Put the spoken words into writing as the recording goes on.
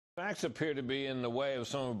Facts appear to be in the way of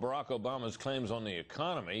some of Barack Obama's claims on the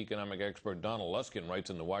economy. Economic expert Donald Luskin'd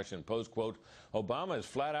writes in the Washington Post, quote, Obama is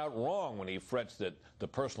flat out wrong when he frets that the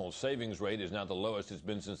personal savings rate is now the lowest it's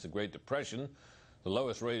been since the Great Depression. The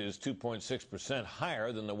lowest rate is 2.6%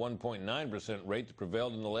 higher than the 1.9% rate that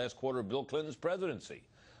prevailed in the last quarter of Bill Clinton's presidency.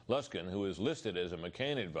 Luskin'd, who is listed as a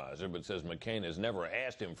McCain advisor but says McCain has never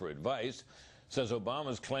asked him for advice, says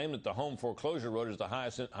Obama's claim that the home foreclosure rate is the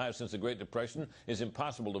highest since the Great Depression is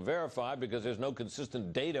impossible to verify because there's no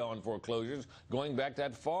consistent data on foreclosures going back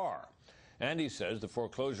that far. And he says the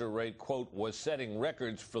foreclosure rate, quote, was setting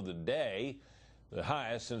records for the day, the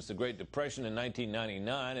highest since the Great Depression in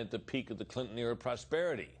 1999 at the peak of the Clinton-era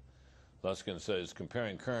prosperity. Luskin'd says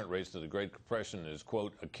comparing current rates to the Great Depression is,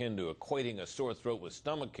 quote, akin to equating a sore throat with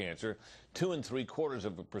stomach cancer. 2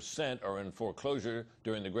 3/4% are in foreclosure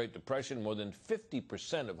during the Great Depression. More than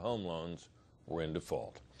 50% of home loans were in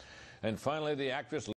default. And finally, the actress